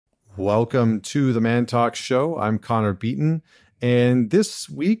Welcome to the Man Talk Show. I'm Connor Beaton. And this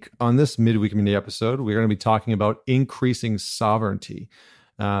week, on this midweek mini episode, we're going to be talking about increasing sovereignty.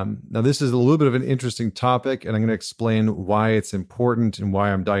 Now, this is a little bit of an interesting topic, and I'm going to explain why it's important and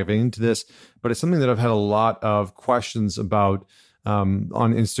why I'm diving into this. But it's something that I've had a lot of questions about on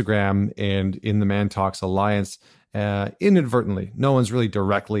Instagram and in the Man Talks Alliance. Inadvertently, no one's really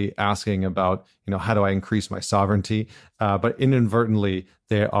directly asking about, how do I increase my sovereignty? But inadvertently,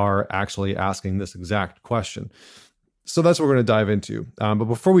 they are actually asking this exact question. So that's what we're going to dive into. But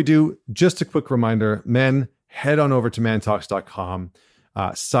before we do, just a quick reminder, men, head on over to mantalks.com,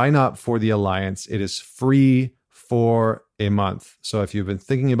 sign up for the Alliance. It is free for a month. So if you've been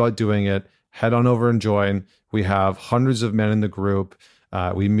thinking about doing it, head on over and join. We have hundreds of men in the group.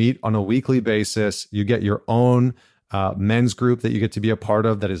 We meet on a weekly basis. You get your own men's group that you get to be a part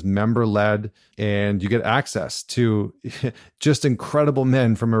of that is member-led, and you get access to just incredible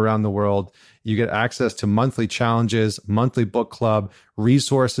men from around the world. You get access to monthly challenges, monthly book club,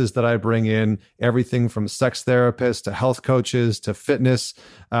 resources that I bring in, everything from sex therapists to health coaches to fitness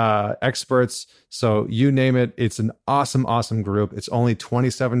experts. So you name it. It's an awesome, awesome group. It's only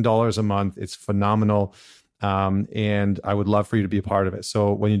 $27 a month. It's phenomenal. And I would love for you to be a part of it.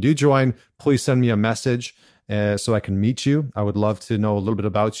 So when you do join, please send me a message so I can meet you. I would love to know a little bit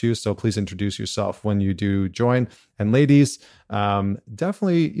about you. So please introduce yourself when you do join. And ladies,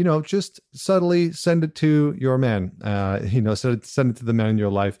 definitely, just subtly send it to your men, send it to the men in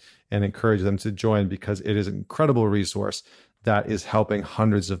your life and encourage them to join, because it is an incredible resource that is helping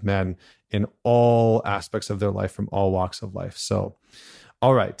hundreds of men in all aspects of their life from all walks of life. So,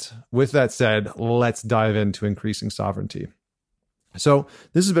 all right. With that said, let's dive into increasing sovereignty. So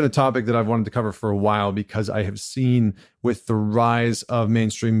this has been a topic that I've wanted to cover for a while, because I have seen with the rise of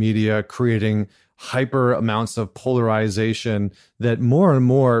mainstream media creating hyper amounts of polarization that more and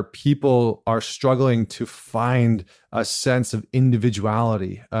more people are struggling to find a sense of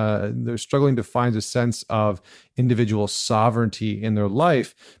individuality. They're struggling to find a sense of individual sovereignty in their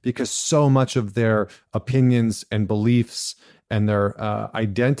life, because so much of their opinions and beliefs and their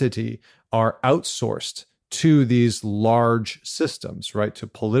identity are outsourced to these large systems, right? To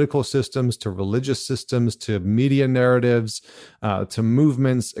political systems, to religious systems, to media narratives, to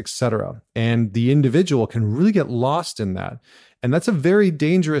movements, etc. And the individual can really get lost in that. And that's a very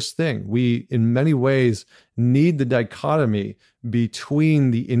dangerous thing. We, in many ways, need the dichotomy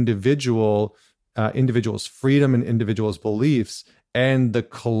between the individual's freedom and individual's beliefs and the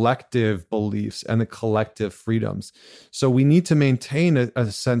collective beliefs and the collective freedoms. So we need to maintain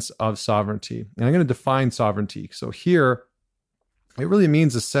a sense of sovereignty. And I'm going to define sovereignty. So here, it really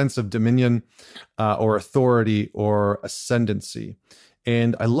means a sense of dominion or authority or ascendancy.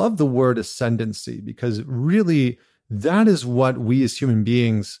 And I love the word ascendancy, because really that is what we as human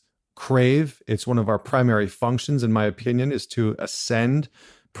beings crave. It's one of our primary functions, in my opinion, is to ascend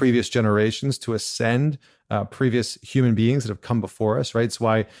previous generations, to ascend previous human beings that have come before us, right? It's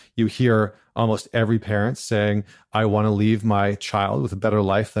why you hear almost every parent saying, I want to leave my child with a better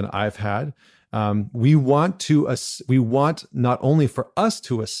life than I've had. We want not only for us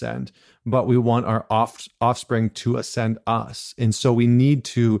to ascend, but we want our offspring to ascend us. And so we need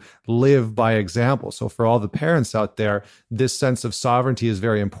to live by example. So for all the parents out there, this sense of sovereignty is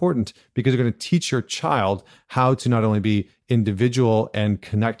very important, because you're going to teach your child how to not only be individual and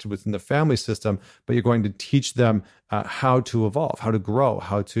connected within the family system, but you're going to teach them how to evolve, how to grow,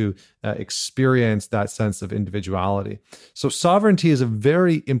 how to experience that sense of individuality. So sovereignty is a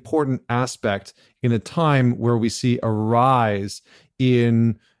very important aspect in a time where we see a rise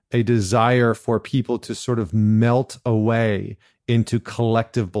in a desire for people to sort of melt away into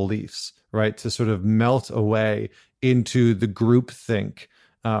collective beliefs, right? To sort of melt away into the groupthink,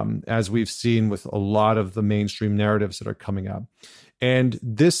 as we've seen with a lot of the mainstream narratives that are coming up. And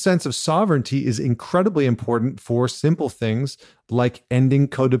this sense of sovereignty is incredibly important for simple things like ending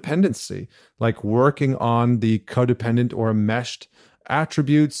codependency, like working on the codependent or enmeshed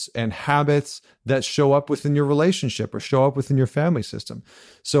attributes and habits that show up within your relationship or show up within your family system.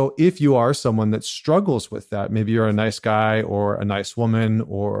 So if you are someone that struggles with that, maybe you're a nice guy or a nice woman,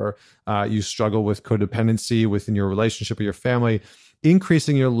 or you struggle with codependency within your relationship or your family,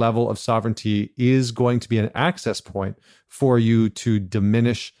 increasing your level of sovereignty is going to be an access point for you to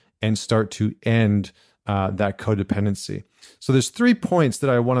diminish and start to end that codependency. So there's 3 points that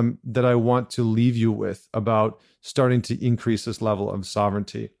I want to leave you with about starting to increase this level of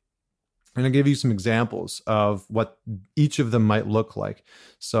sovereignty. And I'll give you some examples of what each of them might look like.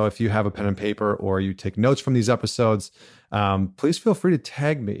 So if you have a pen and paper or you take notes from these episodes, please feel free to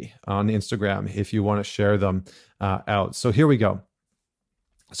tag me on Instagram if you want to share them out. So here we go.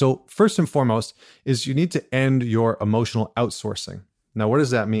 So first and foremost is you need to end your emotional outsourcing. Now, what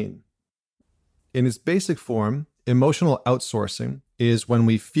does that mean? In its basic form, emotional outsourcing is when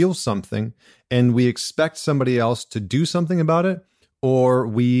we feel something and we expect somebody else to do something about it, or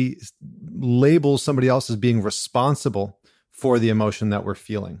we label somebody else as being responsible for the emotion that we're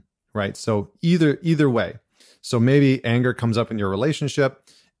feeling, right? So either way. So maybe anger comes up in your relationship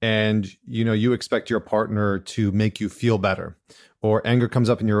and you expect your partner to make you feel better. Or anger comes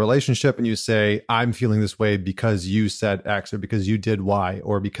up in your relationship and you say, I'm feeling this way because you said X, or because you did Y,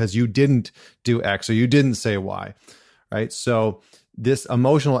 or because you didn't do X, or you didn't say Y, right? So this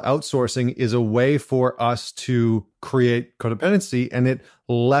emotional outsourcing is a way for us to create codependency, and it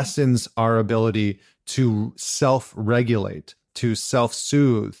lessens our ability to self-regulate, to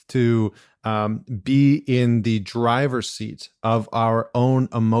self-soothe, to be in the driver's seat of our own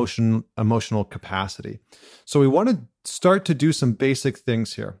emotional capacity. So we want to start to do some basic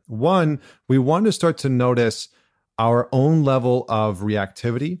things here. One, we want to start to notice our own level of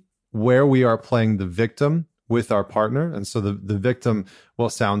reactivity, where we are playing the victim with our partner. And so the victim will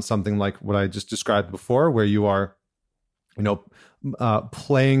sound something like what I just described before, where you are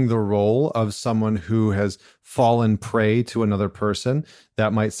playing the role of someone who has fallen prey to another person.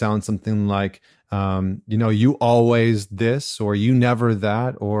 That might sound something like, you always this, or you never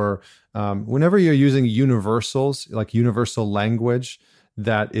that, or whenever you're using universals, like universal language,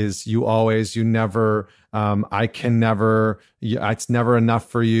 that is you always, you never, I can never, it's never enough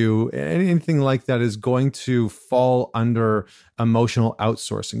for you. Anything like that is going to fall under emotional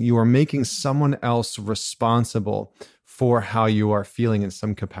outsourcing. You are making someone else responsible for how you are feeling in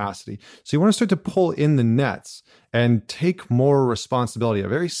some capacity. So you want to start to pull in the nets and take more responsibility. A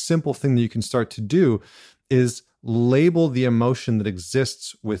very simple thing that you can start to do is label the emotion that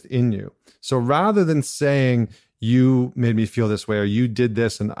exists within you. So rather than saying, you made me feel this way, or you did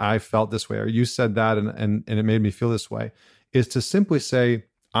this and I felt this way, or you said that and it made me feel this way, is to simply say,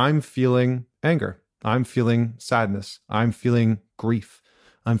 I'm feeling anger. I'm feeling sadness. I'm feeling grief.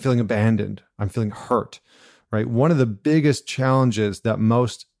 I'm feeling abandoned. I'm feeling hurt. Right? One of the biggest challenges that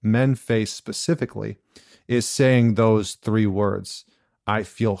most men face specifically is saying those three words: I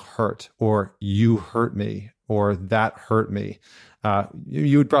feel hurt, or you hurt me, or that hurt me.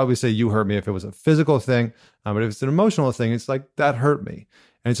 You would probably say you hurt me if it was a physical thing, but if it's an emotional thing, it's like that hurt me.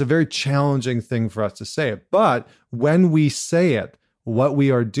 And it's a very challenging thing for us to say it. But when we say it, what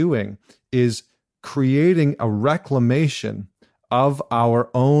we are doing is creating a reclamation of our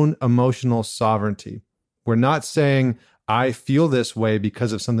own emotional sovereignty. We're not saying, I feel this way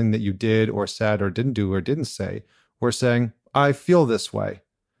because of something that you did or said or didn't do or didn't say. We're saying, I feel this way.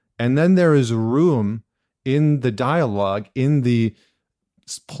 And then there is room in the dialogue, in the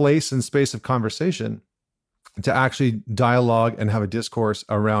place and space of conversation, to actually dialogue and have a discourse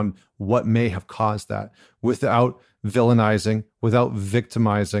around what may have caused that, without villainizing, without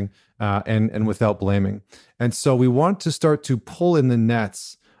victimizing, and without blaming. And so we want to start to pull in the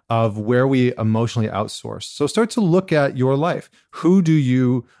nets of where we emotionally outsource. So start to look at your life. Who do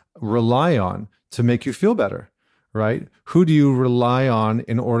you rely on to make you feel better, right? Who do you rely on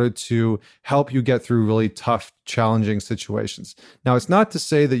in order to help you get through really tough, challenging situations? Now, it's not to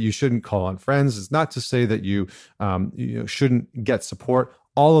say that you shouldn't call on friends. It's not to say that you shouldn't get support.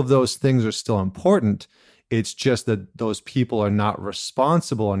 All of those things are still important. It's just that those people are not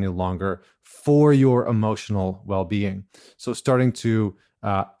responsible any longer for your emotional well-being. So starting to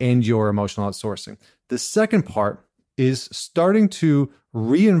end your emotional outsourcing. The second part is starting to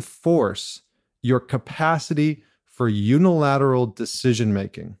reinforce your capacity for unilateral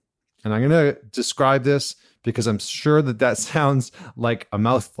decision-making. And I'm going to describe this because I'm sure that sounds like a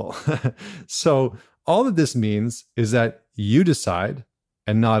mouthful. So all that this means is that you decide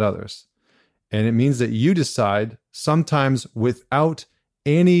and not others. And it means that you decide sometimes without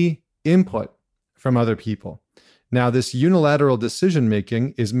any input from other people. Now, this unilateral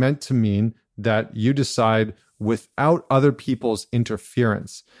decision-making is meant to mean that you decide without other people's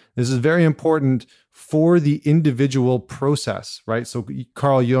interference. This is very important for the individual process, right? So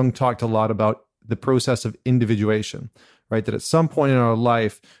Carl Jung talked a lot about the process of individuation, right? That at some point in our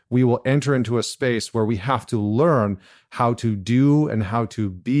life, we will enter into a space where we have to learn how to do and how to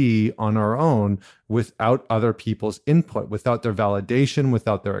be on our own without other people's input, without their validation,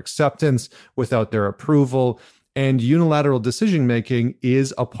 without their acceptance, without their approval. And unilateral decision-making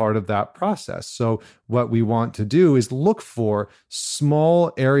is a part of that process. So what we want to do is look for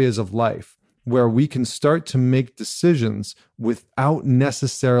small areas of life where we can start to make decisions without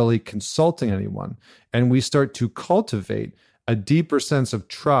necessarily consulting anyone. And we start to cultivate a deeper sense of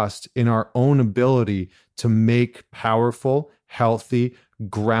trust in our own ability to make powerful, healthy,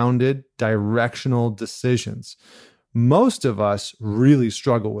 grounded, directional decisions. Most of us really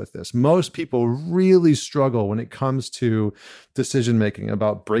struggle with this. Most people really struggle when it comes to decision making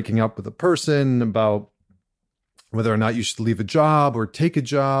about breaking up with a person, about whether or not you should leave a job or take a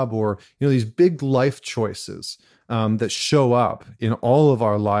job, or these big life choices that show up in all of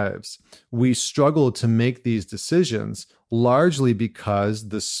our lives. We struggle to make these decisions largely because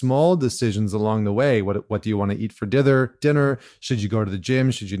the small decisions along the way, what do you want to eat for dinner? Should you go to the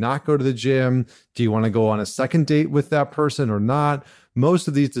gym? Should you not go to the gym? Do you want to go on a second date with that person or not? Most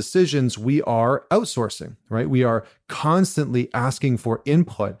of these decisions we are outsourcing, right? We are constantly asking for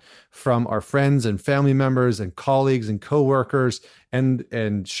input from our friends and family members and colleagues and coworkers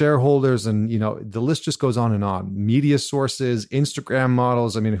and shareholders, and the list just goes on and on. Media sources, Instagram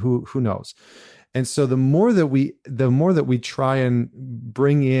models. I mean, who knows? And so the more that we try and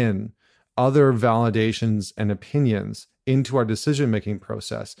bring in other validations and opinions into our decision-making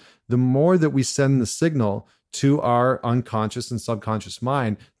process, the more that we send the signal to our unconscious and subconscious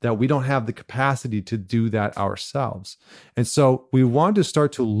mind that we don't have the capacity to do that ourselves. And so we want to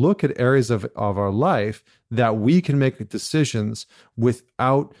start to look at areas of our life that we can make decisions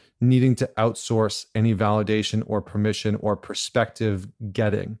without needing to outsource any validation or permission or perspective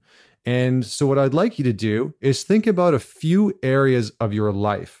getting. And so what I'd like you to do is think about a few areas of your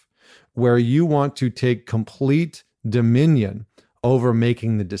life where you want to take complete dominion over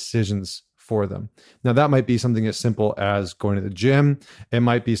making the decisions for them. Now, that might be something as simple as going to the gym. It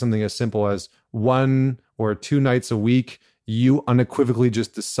might be something as simple as 1 or 2 nights a week, you unequivocally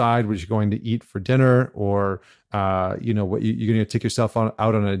just decide what you're going to eat for dinner, or what you're going to take yourself out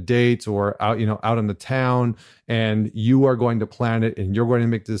on a date, or out on the town, and you are going to plan it and you're going to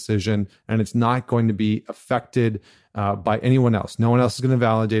make the decision, and it's not going to be affected by anyone else. No one else is going to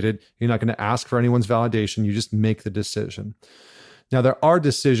validate it. You're not going to ask for anyone's validation. You just make the decision. Now, there are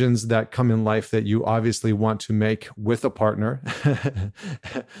decisions that come in life that you obviously want to make with a partner,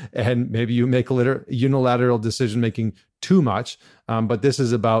 and maybe you make a unilateral decision-making too much, but this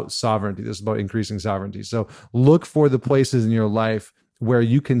is about sovereignty. This is about increasing sovereignty. So look for the places in your life where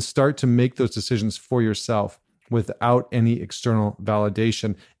you can start to make those decisions for yourself without any external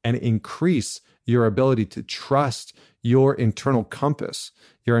validation, and increase your ability to trust your internal compass,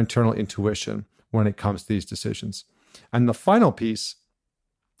 your internal intuition when it comes to these decisions. And the final piece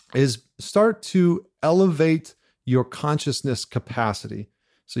is start to elevate your consciousness capacity.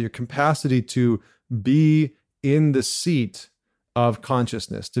 So your capacity to be in the seat of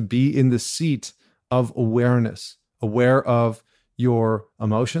consciousness, to be in the seat of awareness, aware of your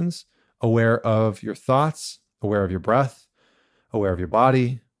emotions, aware of your thoughts, aware of your breath, aware of your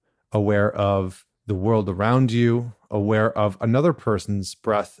body, aware of the world around you, aware of another person's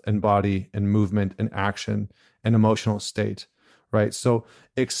breath and body and movement and action and emotional state, right? So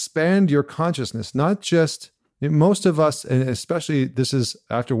expand your consciousness, not just, most of us, and especially this is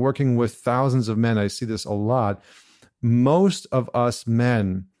after working with thousands of men, I see this a lot. Most of us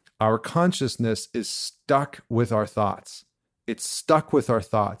men, our consciousness is stuck with our thoughts. It's stuck with our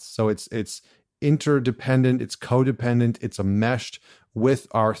thoughts. So it's interdependent, it's codependent, it's enmeshed with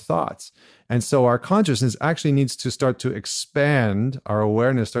our thoughts. And so our consciousness actually needs to start to expand. Our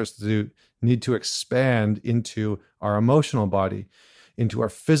awareness starts to need to expand into our emotional body, into our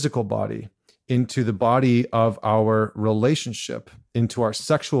physical body, into the body of our relationship, into our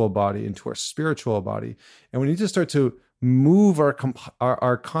sexual body, into our spiritual body. And we need to start to move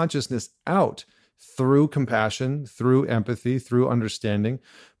our consciousness out through compassion, through empathy, through understanding,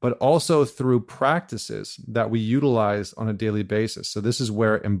 but also through practices that we utilize on a daily basis. So this is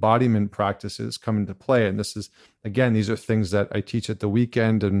where embodiment practices come into play. And this is, again, these are things that I teach at the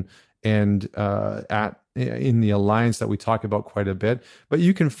weekend and in the Alliance that we talk about quite a bit. But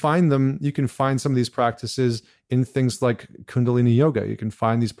you can find some of these practices in things like Kundalini Yoga. You can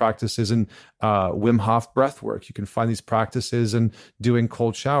find these practices in Wim Hof breath work. You can find these practices in doing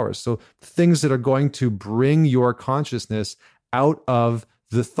cold showers. So things that are going to bring your consciousness out of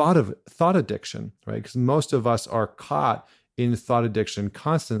the thought addiction, right? Because most of us are caught in thought addiction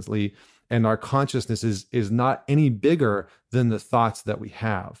constantly, and our consciousness is not any bigger than the thoughts that we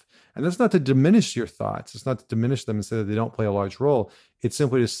have. And that's not to diminish your thoughts. It's not to diminish them and say that they don't play a large role. It's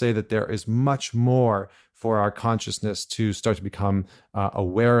simply to say that there is much more for our consciousness to start to become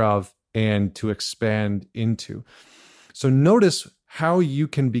aware of and to expand into. So notice how you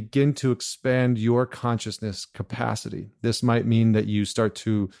can begin to expand your consciousness capacity. This might mean that you start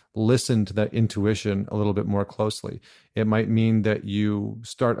to listen to that intuition a little bit more closely. It might mean that you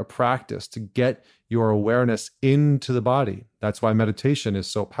start a practice to get your awareness into the body. That's why meditation is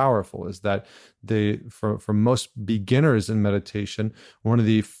so powerful, is that for most beginners in meditation, one of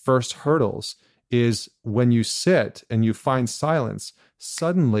the first hurdles is when you sit and you find silence,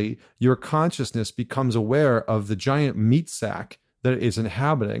 suddenly your consciousness becomes aware of the giant meat sack that it is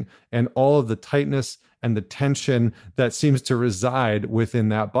inhabiting and all of the tightness and the tension that seems to reside within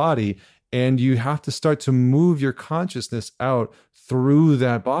that body. And you have to start to move your consciousness out through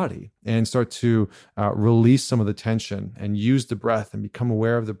that body and start to release some of the tension and use the breath and become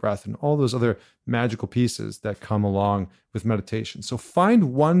aware of the breath and all those other magical pieces that come along with meditation. So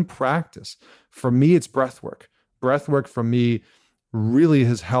find one practice. For me, it's breath work. Breath work for me really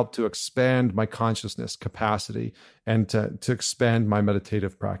has helped to expand my consciousness capacity and to expand my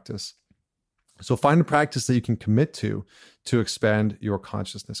meditative practice. So find a practice that you can commit to expand your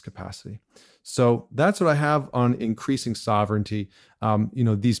consciousness capacity. So that's what I have on increasing sovereignty.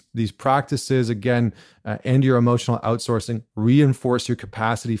 These practices, again, end your emotional outsourcing, reinforce your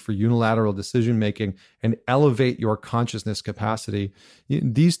capacity for unilateral decision-making, and elevate your consciousness capacity.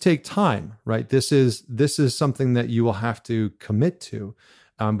 These take time, right? This is something that you will have to commit to.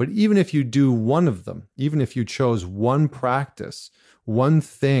 But even if you do one of them, even if you chose one practice, one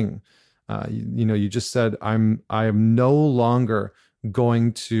thing, you just said, I am no longer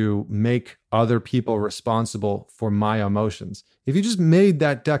going to make other people responsible for my emotions. If you just made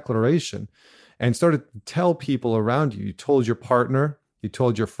that declaration and started to tell people around you, you told your partner, you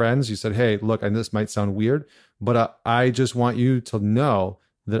told your friends, you said, hey, look, and this might sound weird, but I just want you to know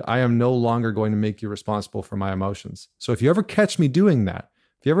that I am no longer going to make you responsible for my emotions. So if you ever catch me doing that,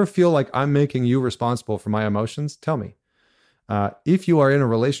 if you ever feel like I'm making you responsible for my emotions, tell me. If you are in a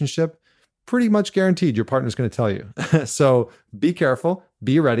relationship, pretty much guaranteed your partner's going to tell you. So be careful,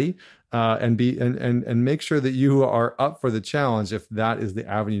 be ready, and make sure that you are up for the challenge if that is the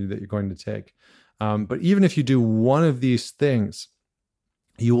avenue that you're going to take. But even if you do one of these things,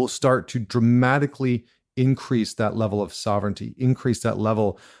 you will start to dramatically increase that level of sovereignty, increase that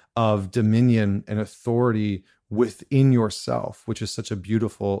level of dominion and authority within yourself, which is such a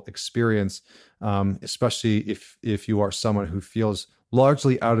beautiful experience, especially if you are someone who feels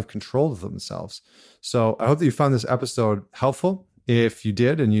largely out of control of themselves. So I hope that you found this episode helpful. If you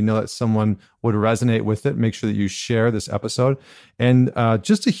did, and you know that someone would resonate with it, make sure that you share this episode. And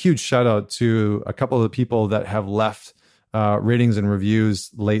just a huge shout out to a couple of the people that have left ratings and reviews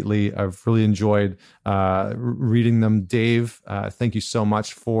lately. I've really enjoyed reading them. Dave, thank you so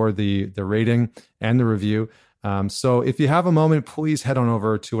much for the rating and the review. So if you have a moment, please head on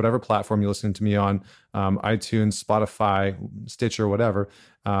over to whatever platform you're listening to me on, iTunes, Spotify, Stitcher, whatever,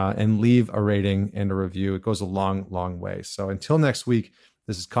 and leave a rating and a review. It goes a long, long way. So until next week,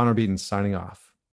 this is Connor Beaton signing off.